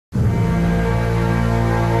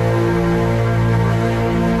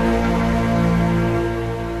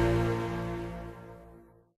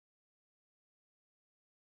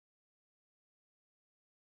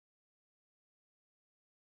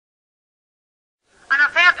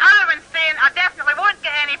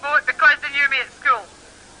me at school.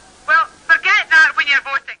 Well, forget that when you're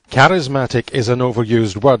voting. Charismatic is an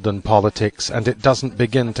overused word in politics, and it doesn't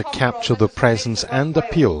begin to capture the presence and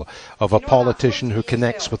appeal of a politician who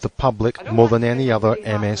connects with the public more than any other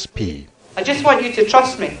MSP. I just want you to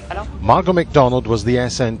trust me. Margo MacDonald was the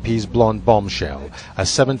SNP's blonde bombshell, a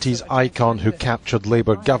 70s icon who captured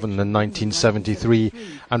Labour government in 1973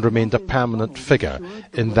 and remained a permanent figure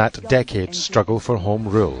in that decade's struggle for Home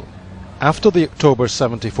Rule. After the October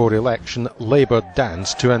 74 election, Labour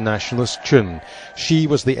danced to a nationalist tune. She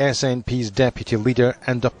was the SNP's deputy leader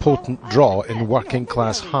and a potent draw in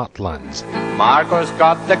working-class heartlands. Margo's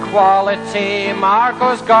got the quality,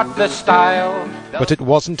 Margo's got the style. But it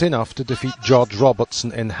wasn't enough to defeat George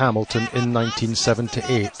Robertson in Hamilton in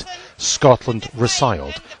 1978. Scotland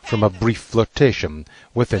recoiled from a brief flirtation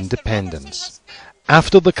with independence.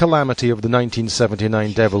 After the calamity of the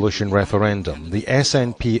 1979 devolution referendum, the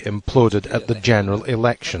SNP imploded at the general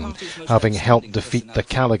election, having helped defeat the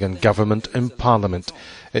Callaghan government in Parliament.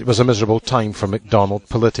 It was a miserable time for MacDonald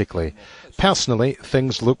politically. Personally,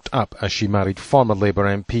 things looked up as she married former Labour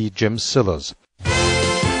MP Jim Sillars.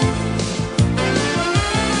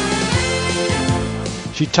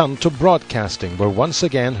 She turned to broadcasting, where once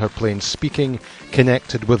again her plain speaking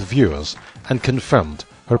connected with viewers and confirmed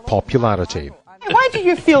her popularity. Why do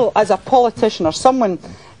you feel, as a politician or someone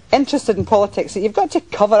interested in politics, that you've got to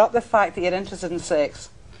cover up the fact that you're interested in sex?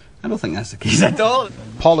 I don't think that's the case at all.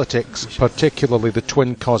 Politics, particularly the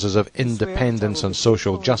twin causes of independence and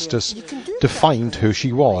social justice, defined who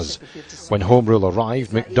she was. When Home Rule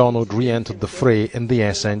arrived, MacDonald re-entered the fray in the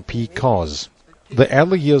SNP cause. The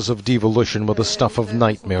early years of devolution were the stuff of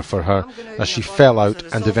nightmare for her, as she fell out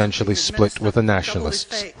and eventually split with the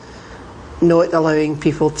nationalists. Not allowing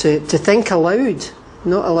people to think aloud,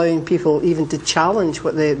 not allowing people even to challenge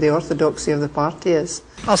what the orthodoxy of the party is.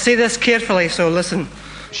 I'll say this carefully, so listen.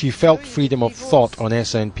 She felt freedom of thought on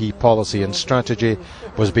SNP policy and strategy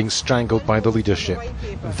was being strangled by the leadership.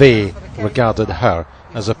 They regarded her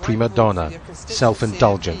as a prima donna,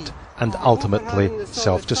 self-indulgent and ultimately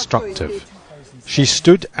self-destructive. She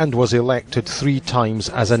stood and was elected 3 times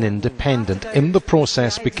as an independent, in the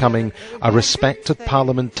process becoming a respected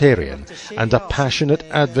parliamentarian and a passionate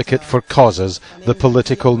advocate for causes the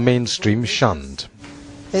political mainstream shunned.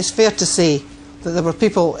 It's fair to say that there were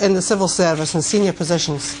people in the civil service and senior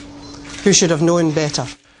positions who should have known better.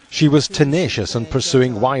 She was tenacious in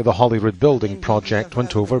pursuing why the Holyrood building project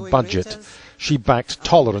went over budget. She backed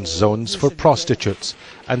tolerance zones for prostitutes,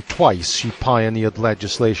 and twice she pioneered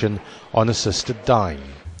legislation on assisted dying.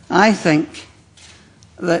 I think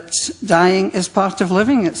that dying is part of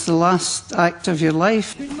living. It's the last act of your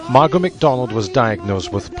life. Margo MacDonald was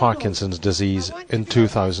diagnosed with Parkinson's disease in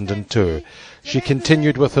 2002. She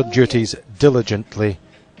continued with her duties diligently,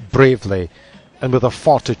 bravely, and with a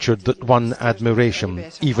fortitude that won admiration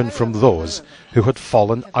even from those who had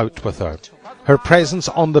fallen out with her. Her presence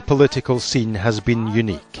on the political scene has been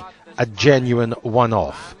unique, a genuine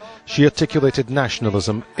one-off. She articulated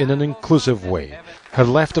nationalism in an inclusive way. Her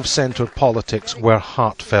left-of-centre politics were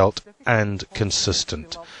heartfelt and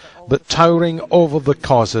consistent. But towering over the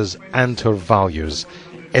causes and her values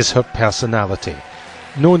is her personality.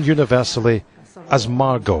 Known universally as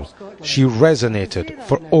Margo, she resonated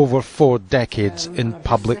for over 4 decades in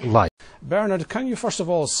public life. Bernard, can you first of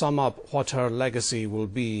all sum up what her legacy will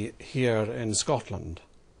be here in Scotland?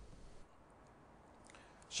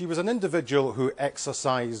 She was an individual who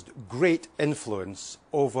exercised great influence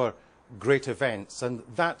over great events, and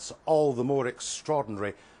that's all the more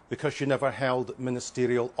extraordinary because she never held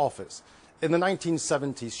ministerial office. In the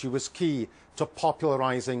 1970s, she was key to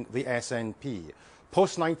popularising the SNP.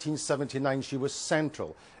 Post-1979, she was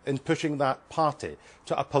central in pushing that party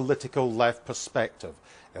to a political left perspective.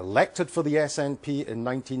 Elected for the SNP in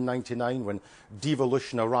 1999 when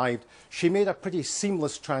devolution arrived, she made a pretty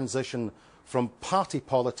seamless transition from party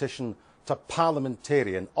politician to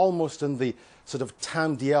parliamentarian, almost in the sort of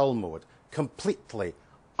Tam Dalyell mode, completely,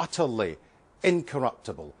 utterly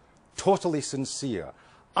incorruptible, totally sincere,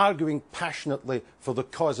 arguing passionately for the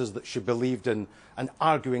causes that she believed in and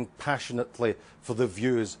arguing passionately for the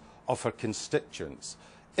views of her constituents.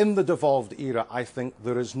 In the devolved era, I think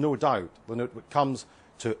there is no doubt when it comes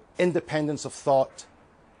to independence of thought,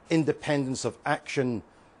 independence of action,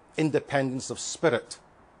 independence of spirit,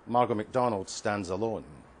 Margo MacDonald stands alone.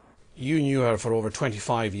 You knew her for over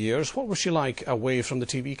 25 years. What was she like away from the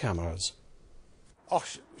TV cameras? Oh,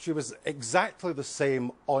 she was exactly the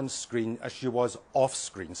same on screen as she was off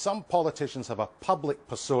screen. Some politicians have a public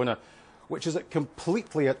persona which is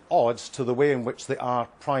completely at odds to the way in which they are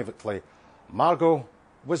privately. Margo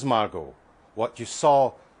was Margo. What you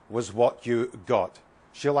saw was what you got.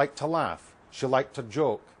 She liked to laugh. She liked a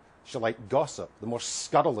joke. She liked gossip. The more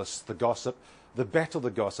scurrilous the gossip, the better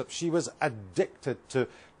the gossip. She was addicted to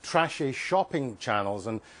trashy shopping channels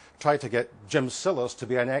and tried to get Jim Sillars to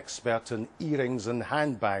be an expert in earrings and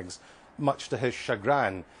handbags, much to his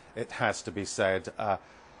chagrin, it has to be said.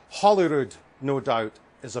 Holyrood, no doubt,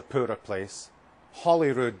 is a poorer place.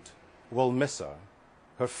 Holyrood will miss her.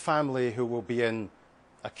 Her family, who will be in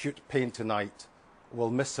acute pain tonight,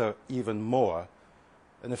 will miss her even more.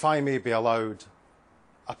 And if I may be allowed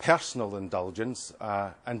a personal indulgence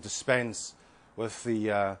and dispense with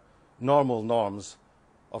the normal norms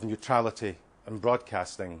of neutrality and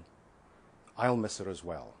broadcasting, I'll miss her as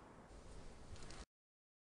well.